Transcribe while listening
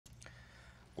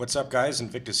What's up, guys?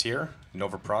 Invictus here.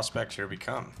 Nova Prospekt, here we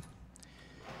come.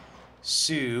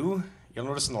 So, you'll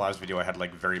notice in the last video I had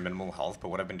like very minimal health, but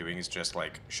what I've been doing is just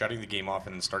like shutting the game off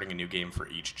and then starting a new game for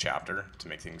each chapter to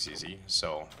make things easy.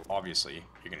 So, obviously,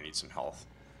 you're going to need some health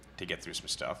to get through some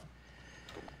stuff.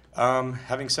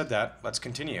 Having said that, let's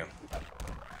continue.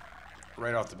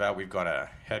 Right off the bat, we've got a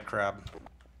head crab.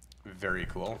 Very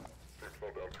cool.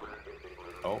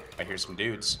 Oh, I hear some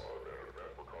dudes.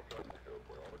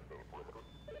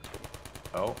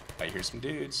 Oh, I hear some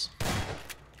dudes.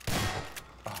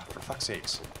 Oh, for fuck's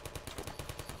sakes.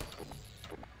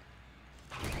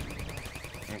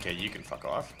 Okay, you can fuck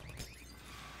off.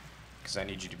 Because I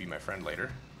need you to be my friend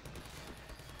later.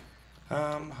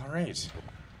 Alright.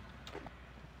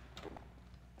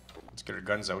 Let's get our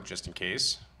guns out just in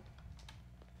case.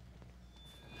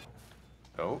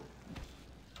 Oh.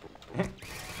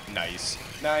 Nice.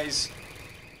 Nice.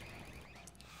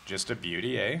 Just a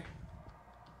beauty, eh?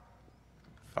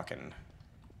 Fucking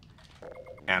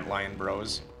Antlion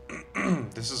bros.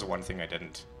 This is the one thing I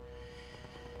didn't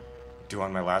do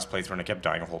on my last playthrough and I kept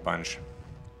dying a whole bunch.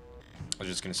 I was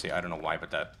just gonna say, I don't know why,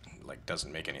 but that like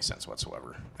doesn't make any sense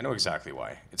whatsoever. I know exactly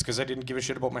why. It's because I didn't give a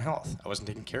shit about my health. I wasn't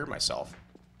taking care of myself.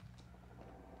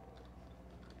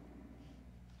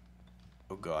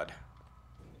 Oh god.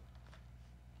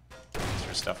 Is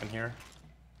there stuff in here?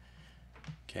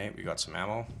 Okay, we got some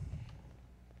ammo.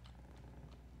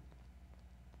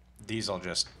 These I'll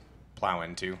just plow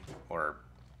into, or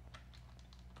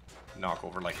knock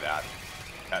over like that.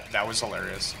 That was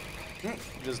hilarious.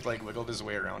 Just like wiggled his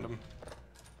way around him.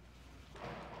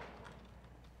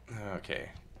 Okay,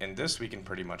 in this we can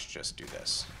pretty much just do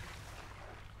this.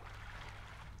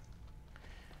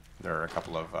 There are a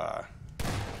couple of, I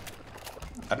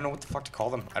don't know what the fuck to call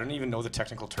them. I don't even know the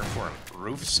technical term for them.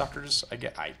 Roof suckers?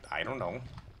 I don't know.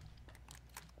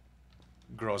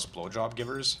 Gross blowjob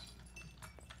givers?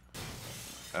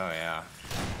 Oh yeah,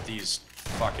 these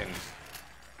fucking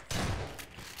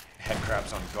head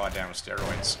crabs on goddamn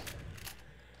steroids.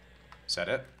 Is that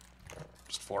it?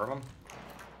 Just 4 of them?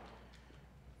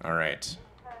 Alright.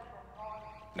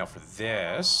 Now for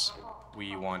this,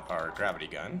 we want our gravity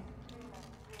gun.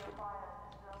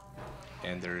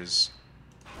 And there's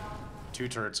 2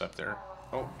 turrets up there.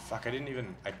 Oh, fuck,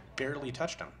 I barely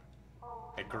touched him.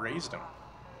 I grazed him.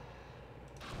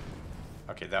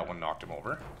 Okay, that one knocked him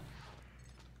over.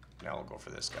 Now we'll go for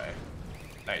this guy.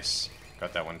 Nice.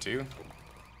 Got that one too.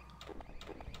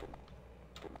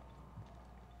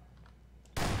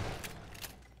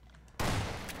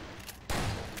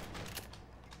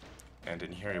 And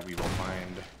in here we will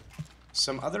find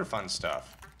some other fun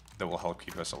stuff that will help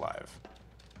keep us alive.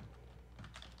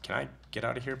 Can I get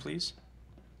out of here, please?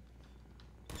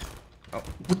 Oh,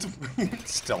 what the?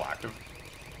 Still active.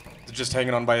 They're just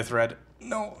hanging on by a thread.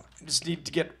 No, I just need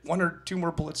to get 1 or 2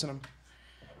 more bullets in them.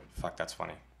 Fuck, that's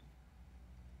funny.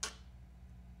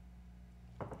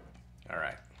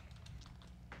 Alright.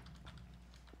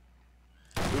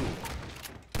 Ooh.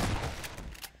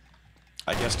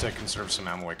 I guess to conserve some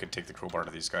ammo I could take the crowbar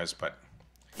to these guys, but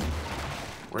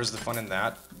where's the fun in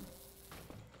that?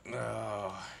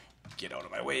 Oh, get out of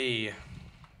my way.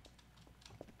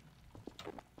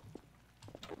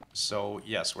 So,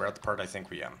 yes, we're at the part I think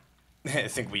we am. I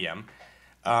think we am.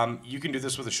 You can do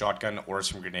this with a shotgun or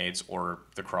some grenades or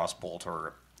the crossbolt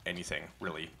or anything,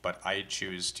 really. But I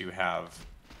choose to have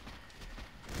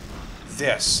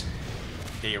this,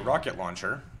 a rocket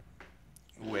launcher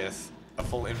with a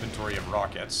full inventory of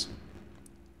rockets.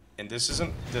 And this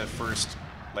isn't the first,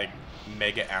 like,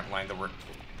 mega antlion that we're...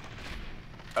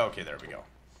 Okay, there we go.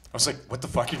 I was like, what the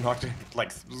fuck? You knocked,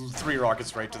 like, 3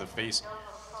 rockets right to the face.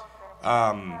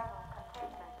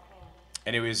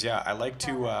 Anyways, yeah, I like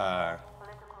to,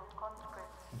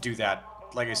 do that.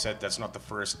 Like I said, that's not the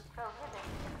first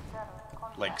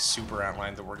like super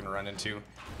antlion that we're gonna run into.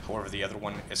 However, the other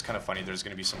one is kind of funny. There's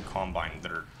gonna be some combine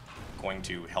that are going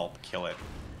to help kill it,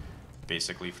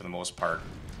 basically, for the most part.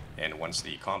 And once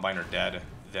the combine are dead,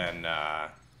 then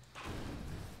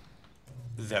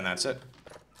that's it.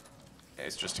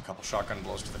 It's just a couple shotgun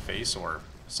blows to the face or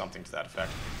something to that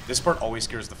effect. This part always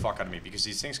scares the fuck out of me because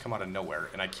these things come out of nowhere,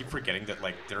 and I keep forgetting that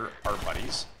like they're our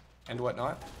buddies and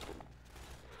whatnot.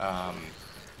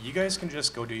 You guys can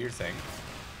just go do your thing.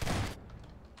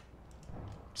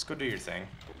 Just go do your thing.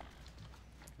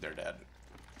 They're dead.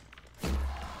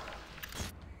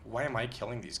 Why am I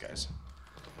killing these guys?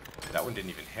 That one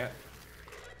didn't even hit.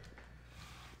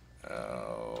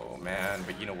 Oh, man.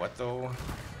 But you know what, though?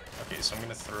 Okay, so I'm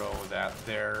going to throw that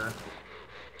there.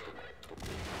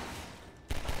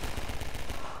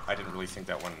 I didn't really think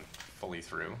that one fully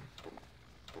through.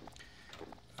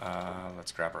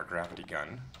 Let's grab our gravity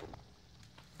gun.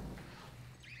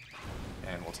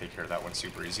 And we'll take care of that one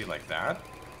super easy like that.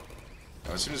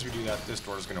 Now, as soon as we do that, this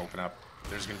door is going to open up.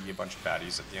 There's going to be a bunch of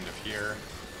baddies at the end of here.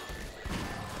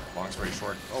 Long story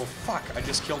short. Oh, fuck. I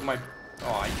just killed my...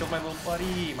 Oh, I killed my little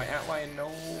buddy. My antlion. No.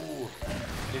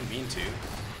 I didn't mean to.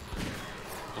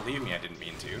 Believe me, I didn't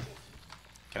mean to.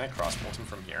 Can I crossbolt him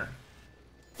from here?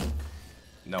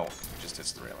 No. Just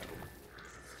hits the railing.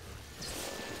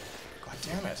 God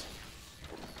damn it.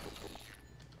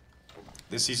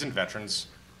 This season, veterans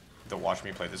that watch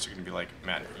me play this are going to be like,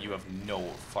 man, you have no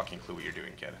fucking clue what you're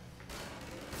doing, kid.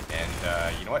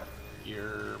 And you know what?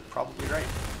 You're probably right.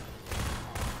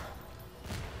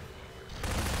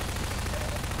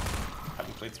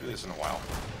 Haven't played through this in a while.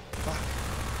 Fuck.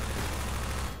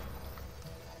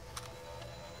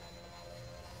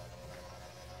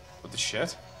 What the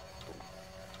shit?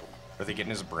 Are they getting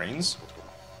his brains?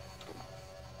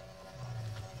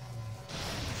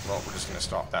 Well, we're just going to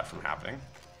stop that from happening.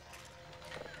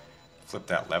 Flip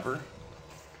that lever.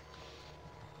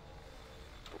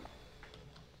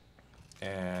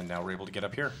 And now we're able to get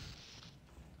up here.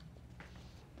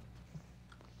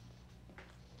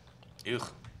 Ugh.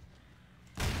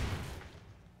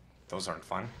 Those aren't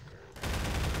fun.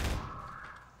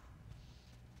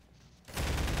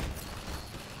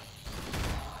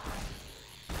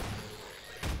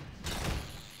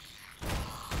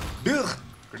 Ugh!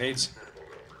 Grenades.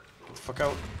 Get the fuck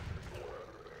out.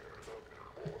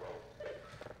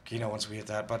 Okay, now once we hit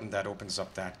that button, that opens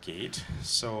up that gate.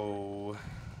 So...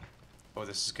 Oh,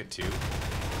 this is good too.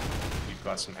 We've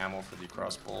got some ammo for the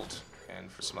crossbolt and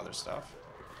for some other stuff.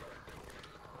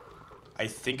 I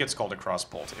think it's called a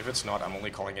crossbolt. If it's not, I'm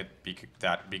only calling it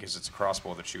that because it's a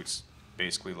crossbow that shoots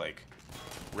basically like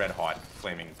red hot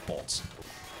flaming bolts.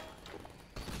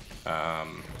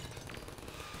 I'm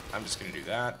just gonna do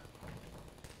that.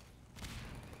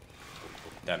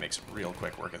 That makes real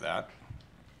quick work of that.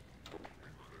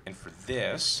 And for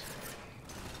this...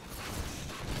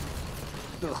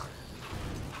 Ugh.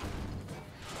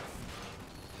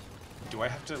 Do I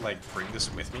have to, like, bring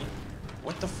this with me?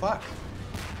 What the fuck?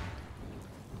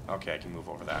 Okay, I can move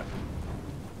over that.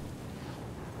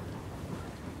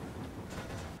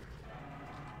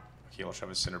 Okay, I'll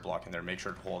shove a cinder block in there, make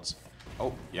sure it holds.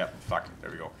 Oh, yeah, fuck, there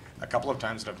we go. A couple of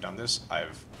times that I've done this,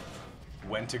 I've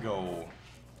went to go...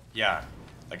 Yeah,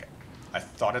 like, I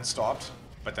thought it stopped,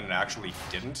 but then it actually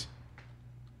didn't.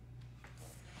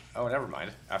 Oh, never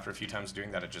mind. After a few times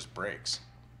doing that, it just breaks.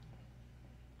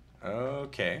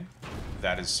 Okay,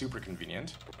 that is super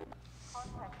convenient.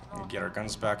 We'll get our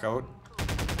guns back out.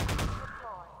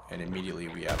 And immediately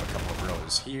we have a couple of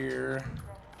rows here.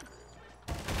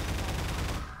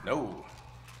 No.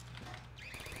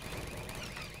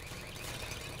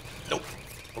 Nope.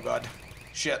 Oh god.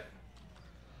 Shit.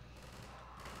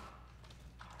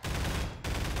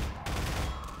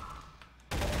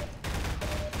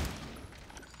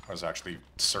 I was actually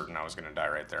certain I was going to die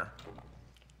right there.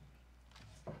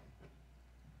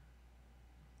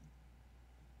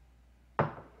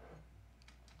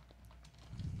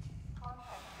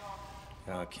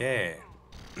 Okay.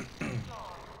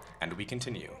 And we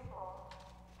continue.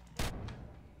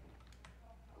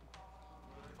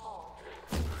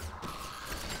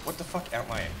 What the fuck,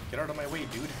 Antlion? Get out of my way,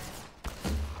 dude.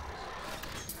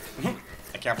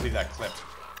 I can't believe that clipped.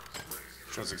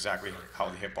 Shows exactly how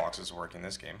the hitboxes work in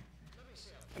this game.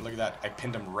 And look at that, I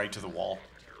pinned him right to the wall.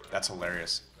 That's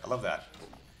hilarious. I love that.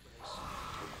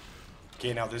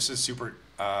 Okay, now this is super...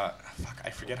 fuck, I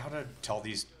forget how to tell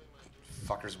these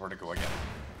fuckers where to go again.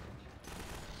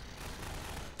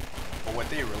 But what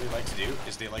they really like to do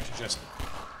is they like to just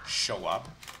show up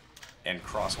and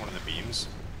cross one of the beams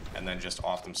and then just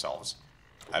off themselves.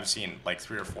 I've seen like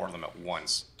 3 or 4 of them at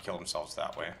once kill themselves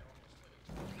that way.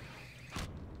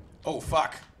 Oh,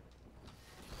 fuck.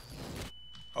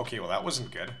 Okay, well that wasn't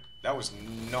good. That was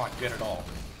not good at all.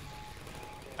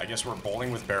 I guess we're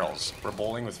bowling with barrels. We're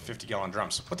bowling with 50-gallon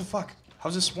drums. What the fuck?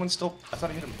 How's this one still... I thought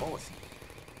I hit them both.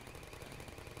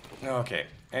 Okay,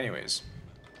 anyways.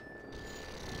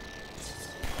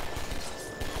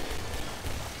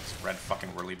 These red fucking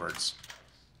whirlybirds.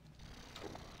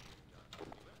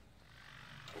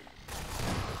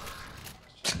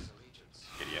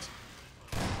 Idiot.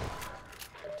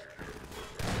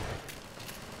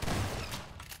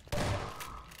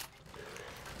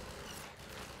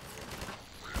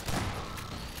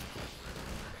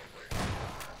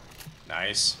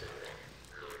 Nice.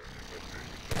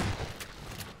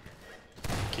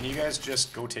 Can you guys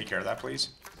just go take care of that, please?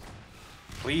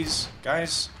 Please,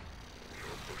 guys?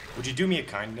 Would you do me a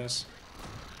kindness?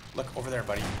 Look, over there,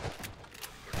 buddy.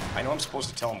 I know I'm supposed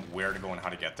to tell them where to go and how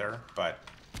to get there, but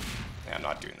yeah, I'm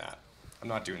not doing that. I'm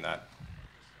not doing that.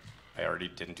 I already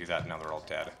didn't do that, now they're all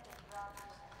dead.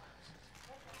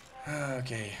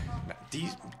 Okay.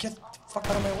 Get the fuck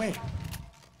out of my way.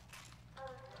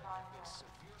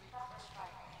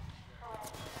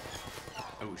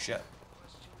 Oh shit.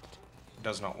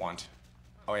 Does not want.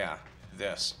 Oh yeah,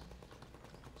 this.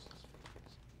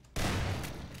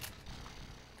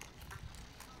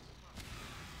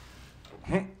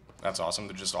 That's awesome.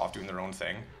 They're just off doing their own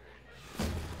thing.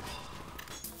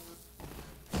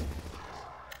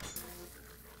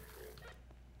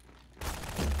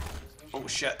 Oh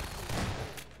shit.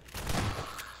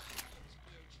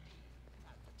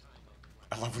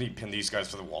 I love when you pin these guys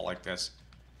to the wall like this.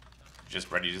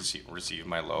 Just ready to receive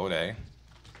my load, eh?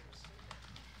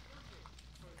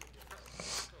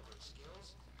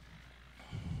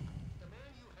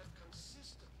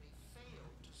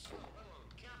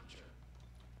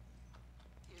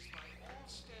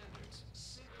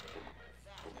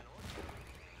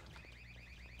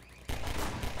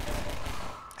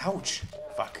 Ouch.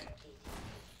 Fuck.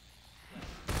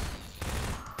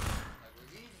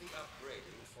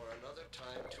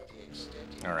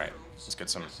 Alright, let's get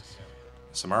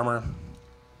some armor.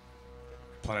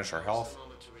 Replenish our health.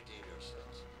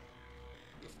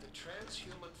 If the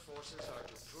transhuman forces are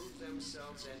to prove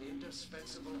themselves an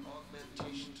indispensable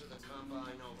augmentation to the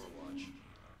Combine Overwatch,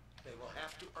 they will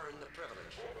have to earn the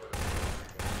privilege.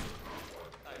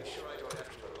 I'm sure I don't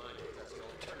have to remind you that the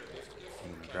alternative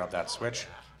if Grab that switch.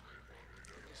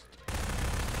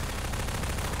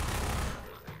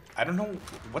 I don't know,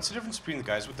 what's the difference between the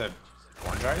guys with the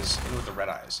orange eyes and with the red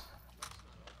eyes?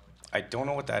 I don't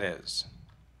know what that is.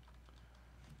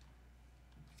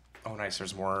 Oh nice,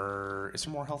 there's more, is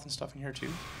there more health and stuff in here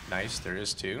too? Nice, there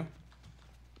is too.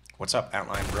 What's up,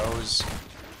 Antlion bros?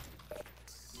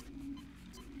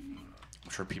 I'm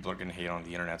sure people are gonna hate on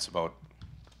the internets about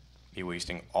me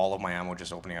wasting all of my ammo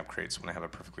just opening up crates when I have a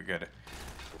perfectly good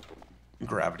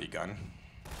gravity gun.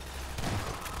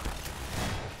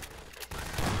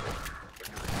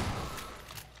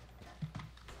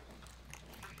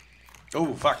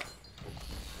 Oh, fuck.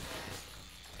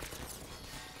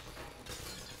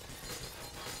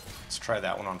 Let's try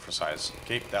that one on for size.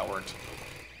 Okay, that worked.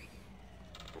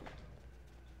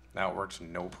 That worked,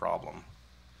 no problem.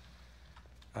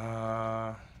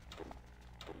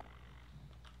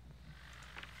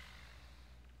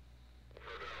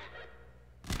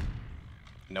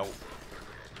 Nope.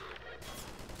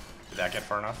 Did that get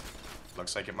far enough?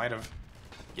 Looks like it might have.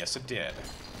 Yes, it did.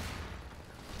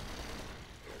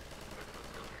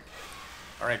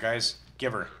 Alright guys,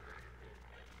 give her.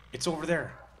 It's over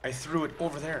there. I threw it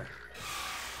over there.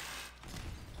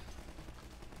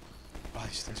 Oh,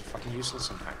 these things are fucking useless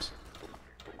sometimes.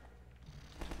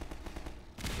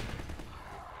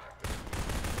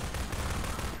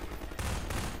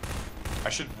 I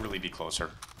should really be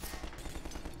closer.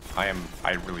 I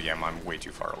really am. I'm way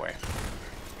too far away.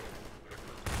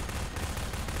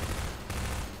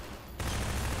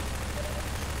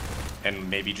 And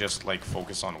maybe just like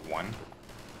focus on one.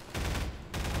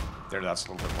 There, that's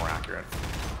a little bit more accurate.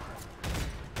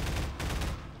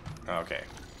 Okay.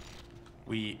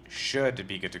 We should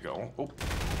be good to go. Oh,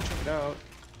 check it out.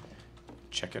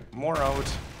 Check it more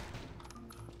out.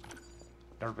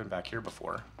 Never been back here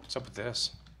before. What's up with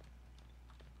this?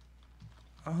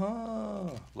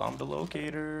 Oh, Lambda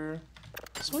locator.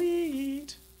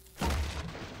 Sweet.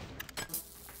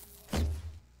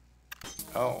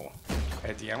 Oh, I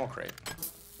hit the ammo crate.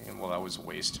 Well, that was a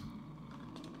waste.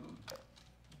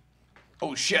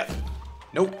 Oh shit!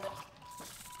 Nope.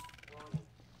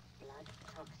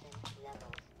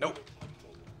 Nope.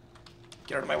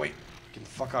 Get out of my way. Get the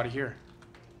fuck out of here.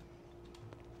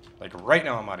 Like right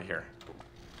now I'm out of here.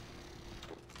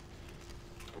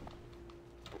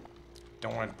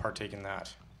 Don't want to partake in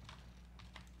that.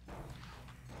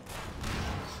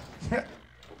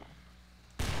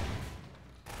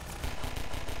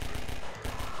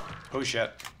 Oh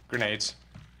shit. Grenades.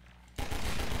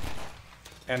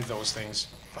 And those things.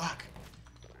 Fuck.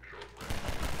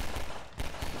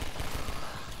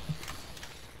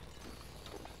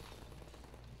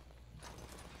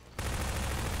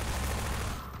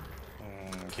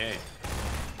 Okay.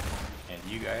 And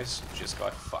you guys just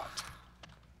got fucked.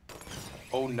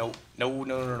 Oh no. No,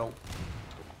 no, no, no.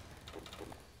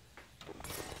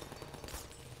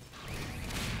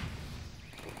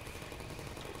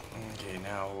 Okay,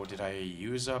 now did I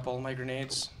use up all my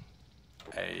grenades?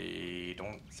 I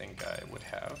don't think I would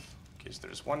have. Okay, so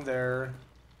there's one there.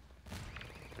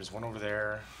 There's one over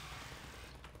there.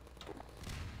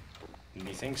 And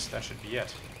methinks that should be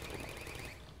it.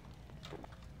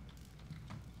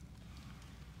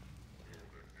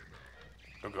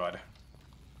 Oh god.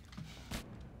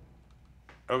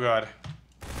 Oh god.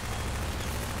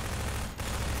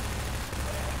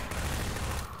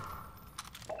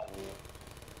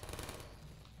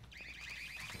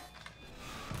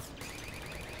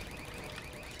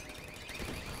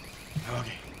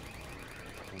 Okay.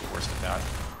 I'm the worst at that.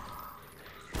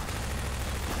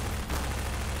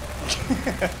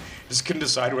 Just couldn't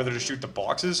decide whether to shoot the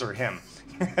boxes or him.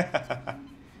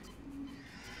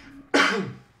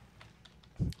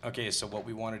 Okay, so what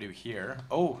we want to do here...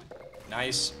 Oh,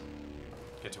 nice.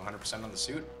 Get to 100% on the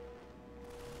suit.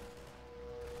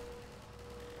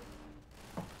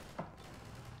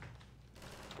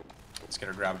 Let's get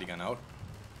our gravity gun out.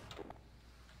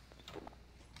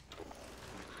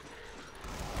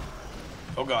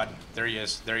 Oh god, there he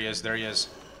is, there he is, there he is.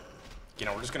 You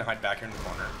know, we're just gonna hide back here in the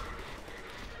corner.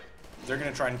 They're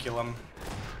gonna try and kill him.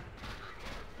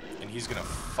 And he's gonna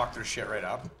fuck their shit right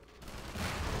up.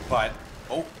 But,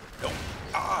 oh, no.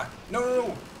 Ah, no, no,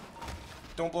 no.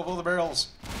 Don't blow the barrels.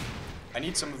 I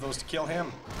need some of those to kill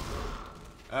him.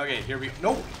 Okay, here we go.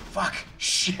 No, fuck,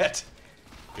 shit.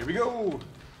 Here we go.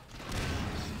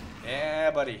 Yeah,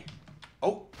 buddy.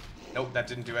 Oh, nope, that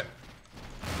didn't do it.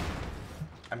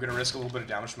 I'm gonna risk a little bit of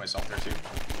damage to myself there too.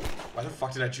 Why the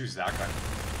fuck did I choose that gun?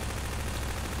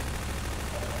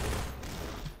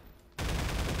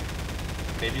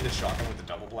 Maybe the shotgun with the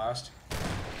double blast?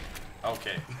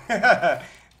 Okay.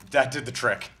 That did the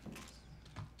trick.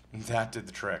 That did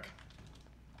the trick.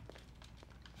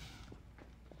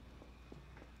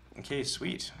 Okay,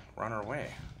 sweet. We're on our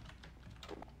way.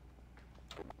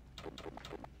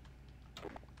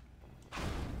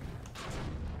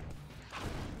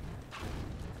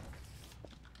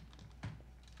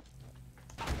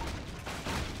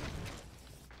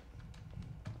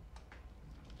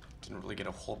 Didn't really get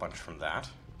a whole bunch from that.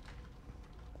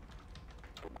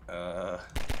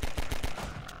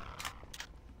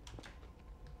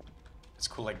 It's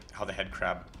cool, like, how the head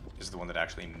crab is the one that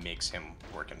actually makes him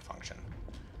work and function.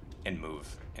 And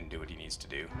move, and do what he needs to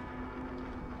do.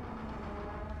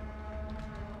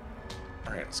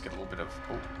 Alright, let's get a little bit of,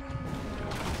 get a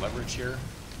little bit of leverage here.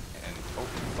 And, oh,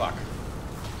 fuck.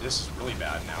 This is really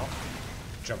bad now.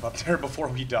 Jump up there before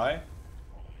we die.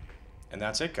 And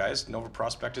that's it, guys. Nova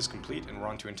Prospekt is complete, and we're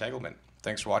on to entanglement.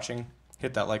 Thanks for watching.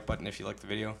 Hit that like button if you liked the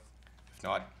video. If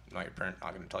not, I'm not your parent,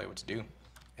 not going to tell you what to do.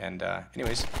 And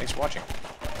anyways, thanks for watching.